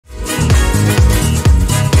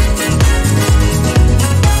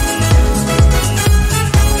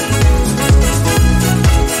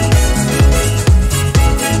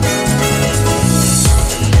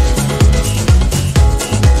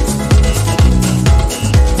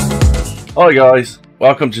Hi guys,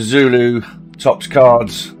 welcome to Zulu Topps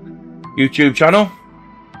Cards YouTube channel.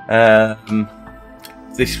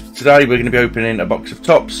 Today we're going to be opening a box of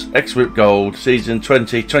Topps X-Whip Gold season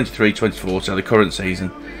 2023-24, so the current season.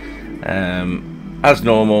 As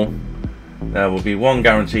normal, there will be one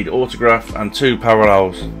guaranteed autograph and two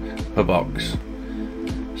parallels per box.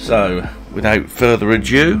 So without further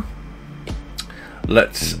ado,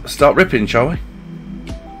 let's start ripping, shall we?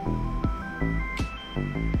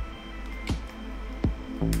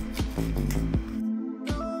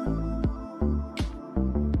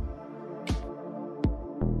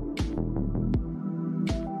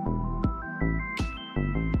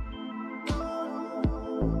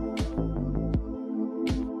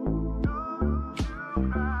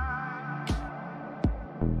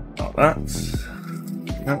 That's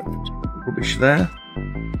rubbish there.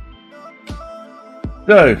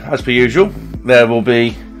 So, as per usual, there will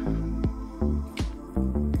be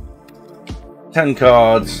 10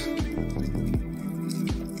 cards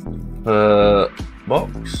per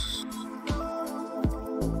box.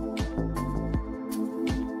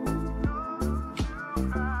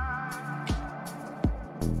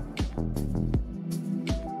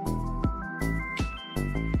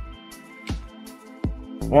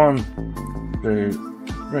 One, 2,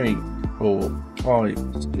 3, 4, 5,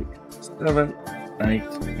 6, 7, 8,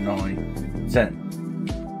 9, 10.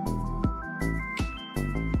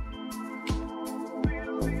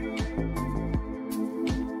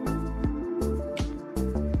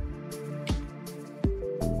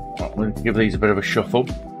 We'll give these a bit of a shuffle.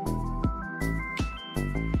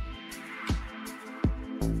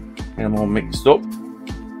 Get them all mixed up.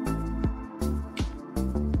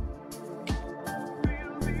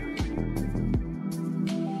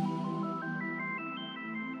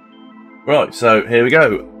 Right, so here we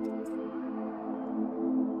go.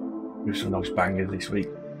 There's some nice bangers this week.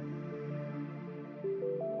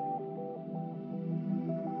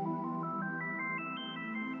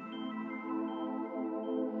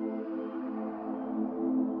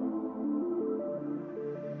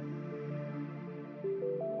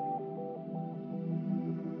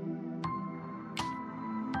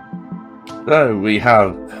 So we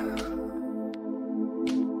have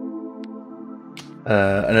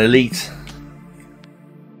an elite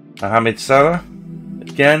Mohamed Salah.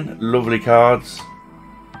 Again, lovely cards,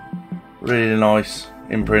 really nice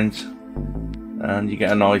imprint, and you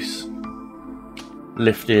get a nice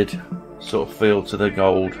lifted sort of feel to the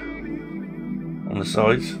gold on the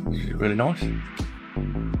sides, which is really nice.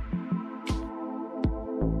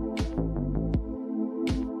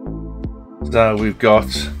 So we've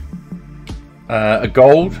got a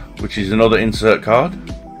gold, which is another insert card.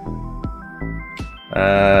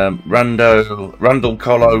 Randall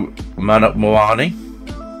Colo Moani.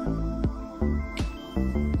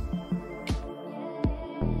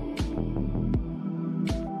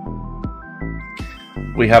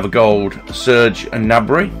 We have a gold Serge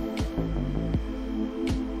Gnabry.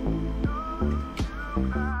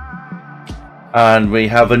 And we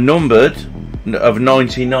have a numbered of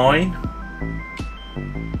 99.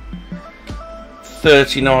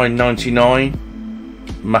 39.99.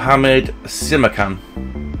 Mohamed Simakan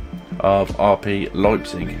of RB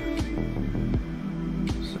Leipzig.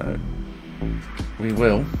 So we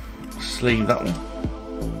will sleeve that one.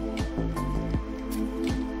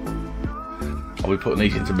 I'll be putting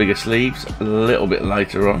these into bigger sleeves a little bit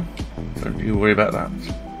later on. Don't you worry about that.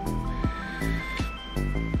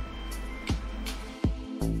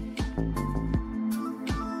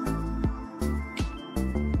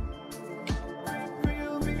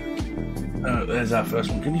 Oh, there's our first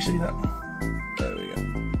one. Can you see that? There we go.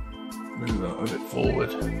 Move that a bit forward.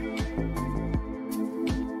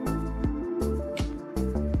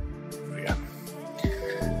 There we go.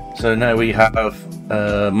 So now we have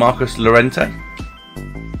Marcus Llorente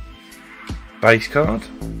base card.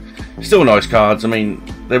 Still nice cards. I mean,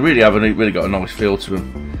 they really haven't really got a nice feel to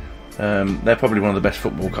them. They're probably one of the best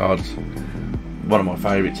football cards. One of my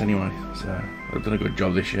favourites anyway. So they've done a good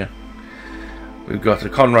job this year. We've got a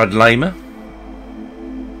Conrad Laimer.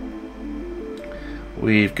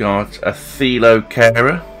 We've got a Thilo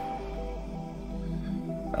Kehrer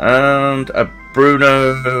and a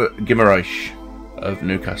Bruno Guimaraes of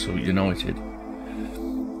Newcastle United.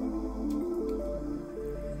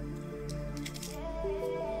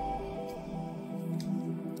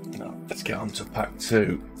 Now, let's get on to pack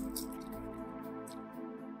 2.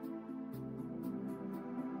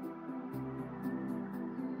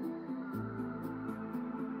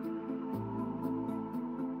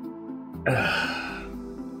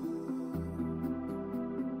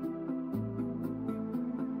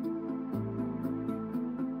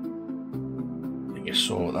 think you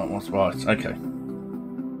saw that was right. Okay.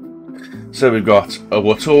 So we've got a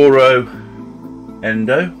Wataru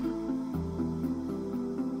Endo,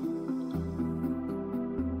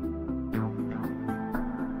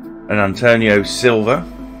 an Antonio Silva,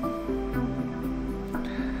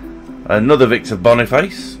 another Victor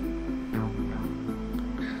Boniface,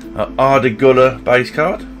 an Arda Güler base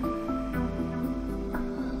card,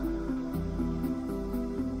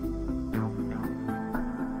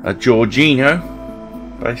 a Jorginho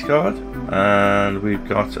base card, and we've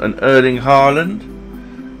got an Erling Haaland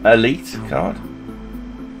elite card.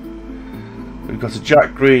 We've got a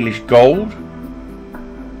Jack Grealish gold,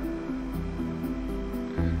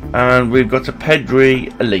 and we've got a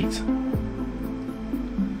Pedri elite.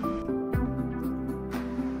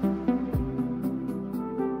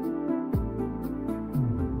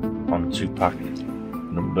 On to pack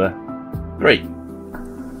number 3.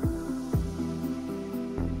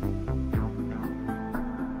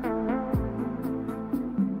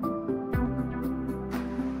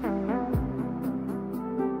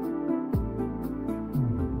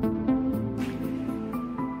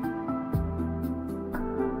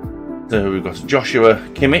 So we've got Joshua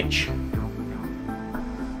Kimmich,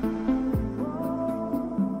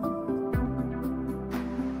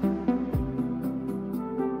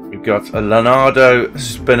 we've got a Leonardo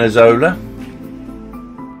Spinazzola,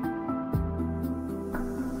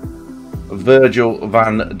 Virgil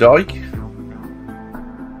van Dijk,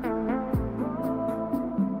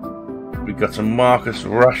 we've got a Marcus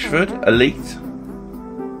Rashford elite,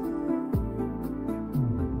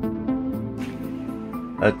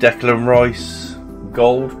 a Declan Rice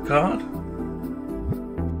gold card,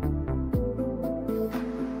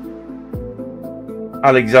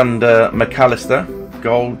 Alexander McAllister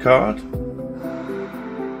gold card,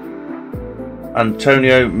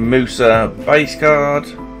 Antonio Musa base card,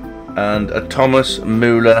 and a Thomas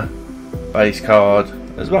Müller base card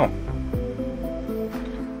as well.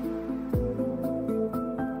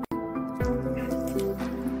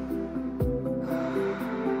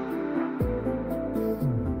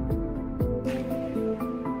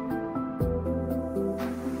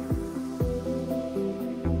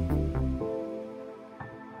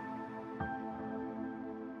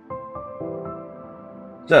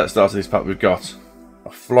 So at the start of this pack we've got a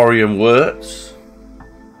Florian Wirtz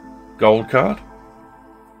gold card.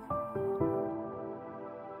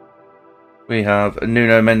 We have a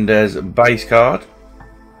Nuno Mendes base card.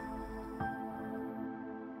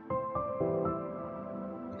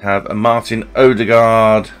 We have a Martin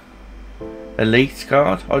Odegaard elite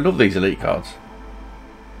card. I love these elite cards.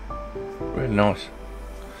 Really nice.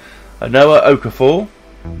 A Noah Okafor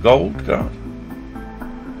gold card.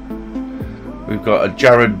 We've got a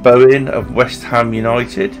Jared Bowen of West Ham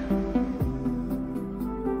United.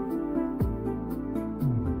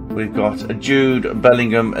 We've got a Jude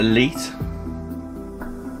Bellingham elite.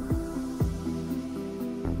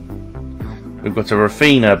 We've got a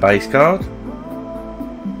Rafinha base card.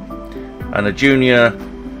 And a Junior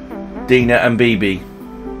Dina Mbibi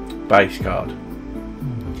base card.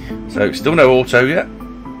 So still no auto yet.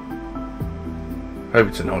 Hope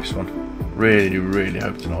it's a nice one. Really, really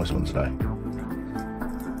hope it's a nice one today.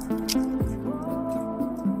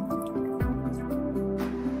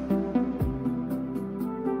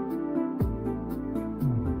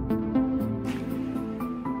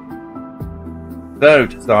 So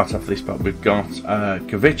to start off this pack, we've got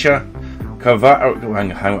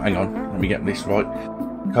Kvaratskhelia. Hang on, let me get this right.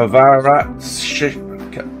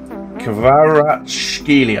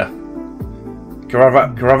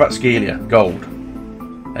 Kvaratskhelia gold.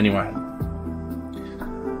 Anyway,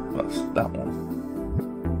 that's that one.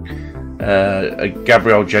 A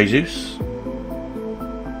Gabriel Jesus.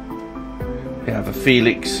 We have a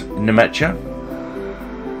Felix Nemecha.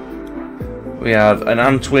 We have an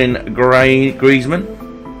Antoine Griezmann.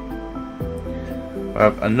 We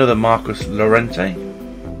have another Marcus Llorente.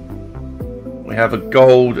 We have a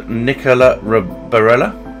gold Nicola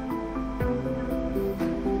Barella.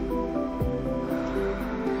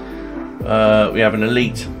 We have an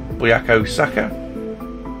elite Bukayo Saka.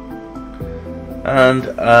 And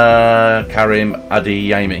Karim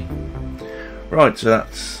Adeyemi. Right, so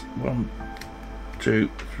that's 1, 2,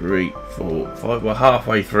 3, 4, 5. We're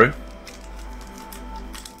halfway through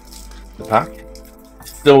the pack.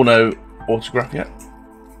 Still no autograph yet.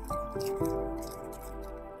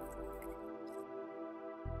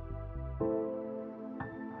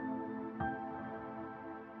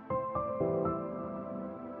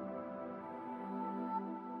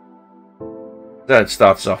 So it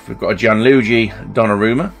starts off, we've got a Gianluigi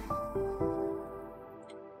Donnarumma.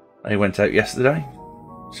 He went out yesterday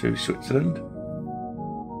to Switzerland.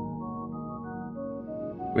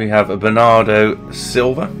 We have a Bernardo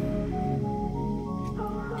Silva,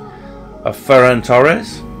 a Ferran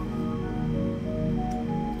Torres,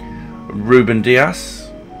 Ruben Dias,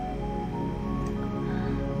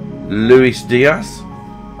 Luis Diaz,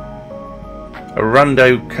 a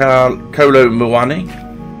Rando Kolo Muani,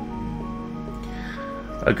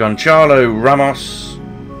 a Gonçalo Ramos,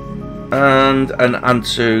 and an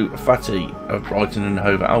Ansu Fati of Brighton and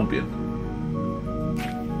Hove Albion.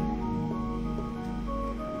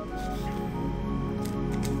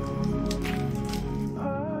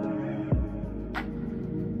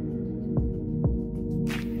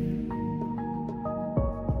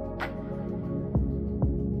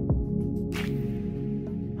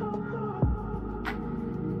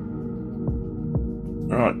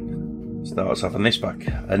 Right, starts off on this pack.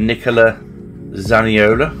 A Nicola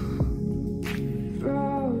Zaniola,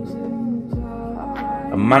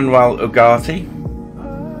 a Manuel Ugarte,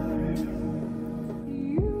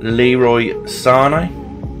 Leroy Sane,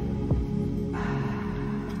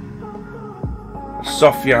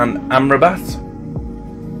 Sofian Amrabat,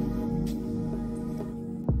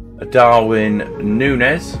 a Darwin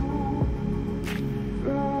Núñez,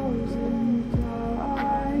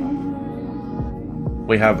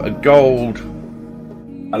 we have a gold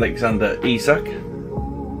Alexander Isak,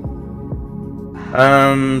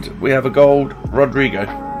 and we have a gold Rodrigo.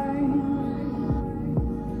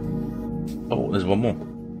 Oh, there's one more.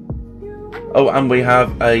 Oh, and we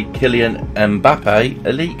have a Kylian Mbappe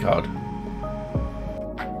elite card.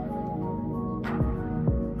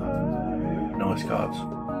 Nice cards.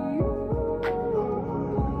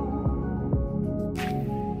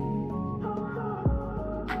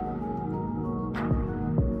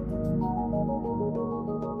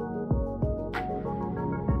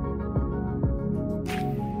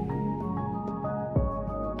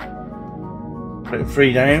 Put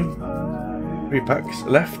 3 down, 3 packs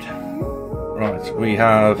left. Right, we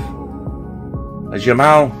have a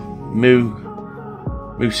Jamal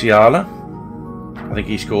Musiala. I think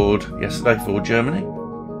he scored yesterday for Germany.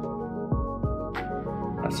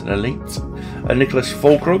 That's an elite. A Nicholas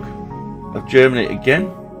Füllkrug of Germany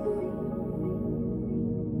again.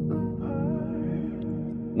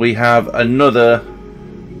 We have another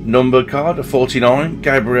number card, a 49,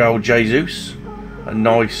 Gabriel Jesus. A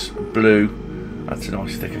nice blue. That's a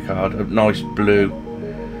nice thicker card, a nice blue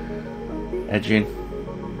edging.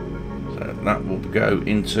 So that will go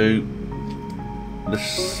into the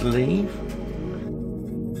sleeve.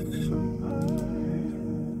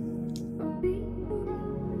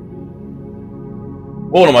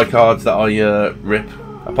 All of my cards that I rip,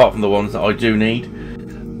 apart from the ones that I do need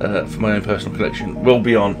for my own personal collection, will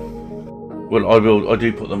be on. Well, I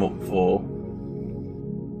do put them up for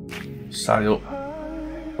sale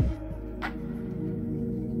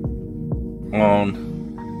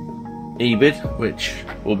on eBid, which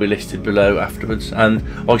will be listed below afterwards, and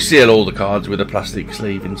I seal all the cards with a plastic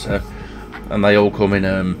sleeving, so, and they all come in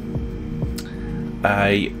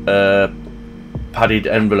a padded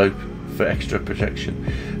envelope for extra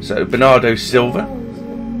protection. So Bernardo Silva,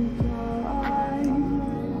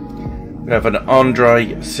 we have an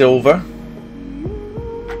Andre Silva,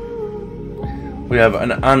 we have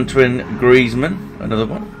an Antoine Griezmann, another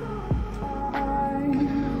one.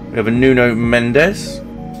 We have a Nuno Mendes.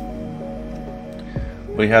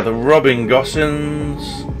 We have a Robin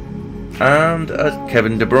Gosens and a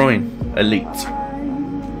Kevin De Bruyne elite.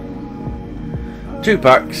 2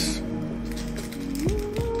 packs.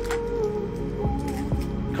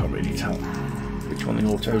 Can't really tell which one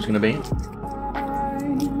the auto is going to be.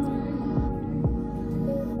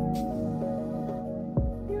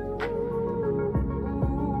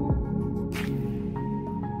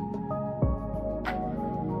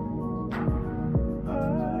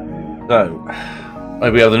 So,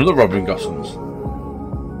 we have another Robin Gosens.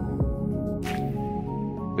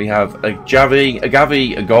 We have a Gavi,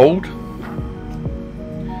 a gold.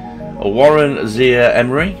 A Warren Zia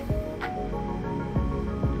Emery.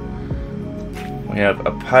 We have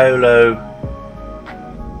a Paulo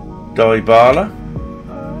Dybala,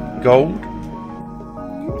 gold.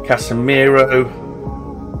 Casemiro.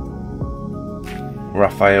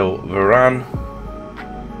 Rafael Varane.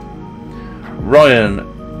 Ryan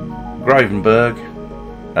Gravenberg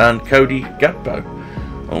and Cody Gakpo.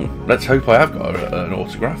 Oh, let's hope I have got an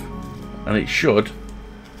autograph, and it should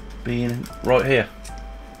be in right here.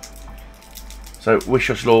 So wish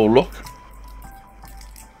us all luck.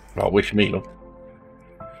 Well, wish me luck.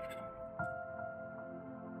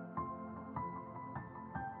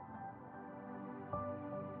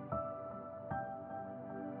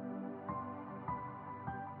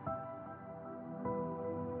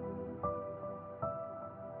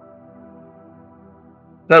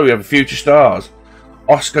 So we have a Future Stars,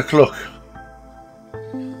 Oscar Cluck.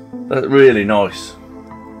 That's really nice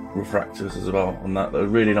refractors as well on that. They're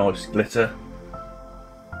really nice glitter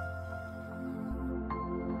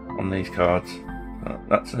on these cards.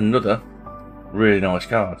 That's another really nice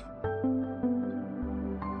card.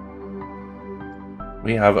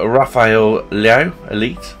 We have a Rafael Leao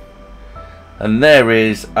Elite, and there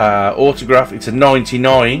is autograph. It's a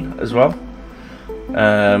 99 as well,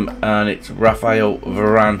 and it's Rafael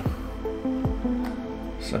Varane.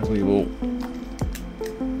 So we will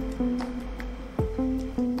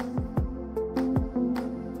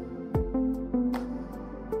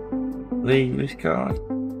leave this card.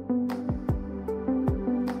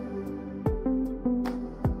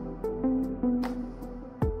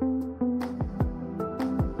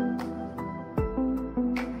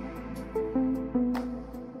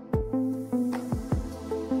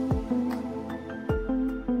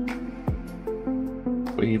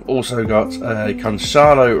 We've also got a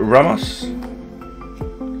Gonzalo Ramos,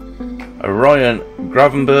 a Ryan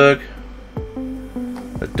Gravenberg,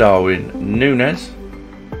 a Darwin Núñez,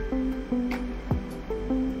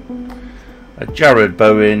 a Jared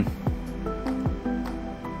Bowen,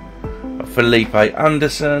 a Felipe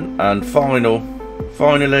Anderson, and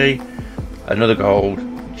finally another gold,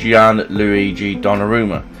 Gianluigi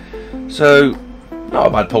Donnarumma. So not a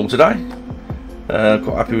bad pull today.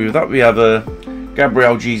 Quite happy with that. We have a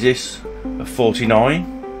Gabriel Jesus of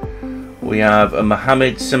 49. We have a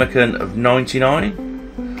Mohamed Simakan of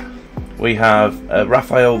 99. We have a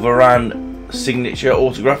Rafael Varane signature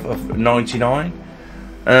autograph of 99.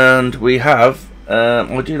 And we have,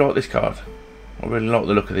 I do like this card. I really like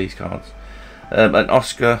the look of these cards. An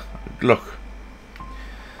Oscar Gluck.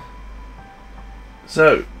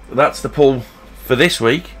 So that's the pull for this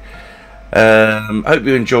week. Hope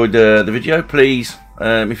you enjoyed the video. Please,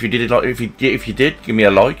 if you did, give me a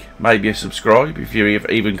like, maybe a subscribe if you're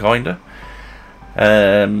even kinder.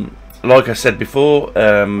 Like I said before,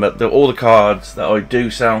 all the cards that I do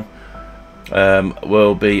sell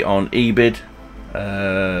will be on eBid,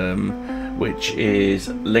 which is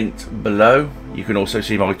linked below. You can also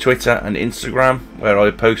see my Twitter and Instagram where I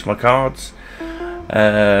post my cards.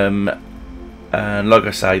 And like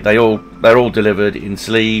I say, they're all delivered in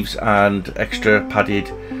sleeves and extra padded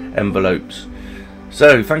envelopes.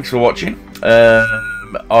 So thanks for watching.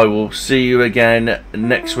 I will see you again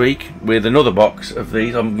next week with another box of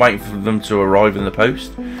these. I'm waiting for them to arrive in the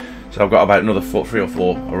post, so I've got about another 3 or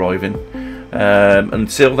 4 arriving.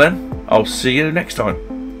 Until then, I'll see you next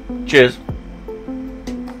time. Cheers.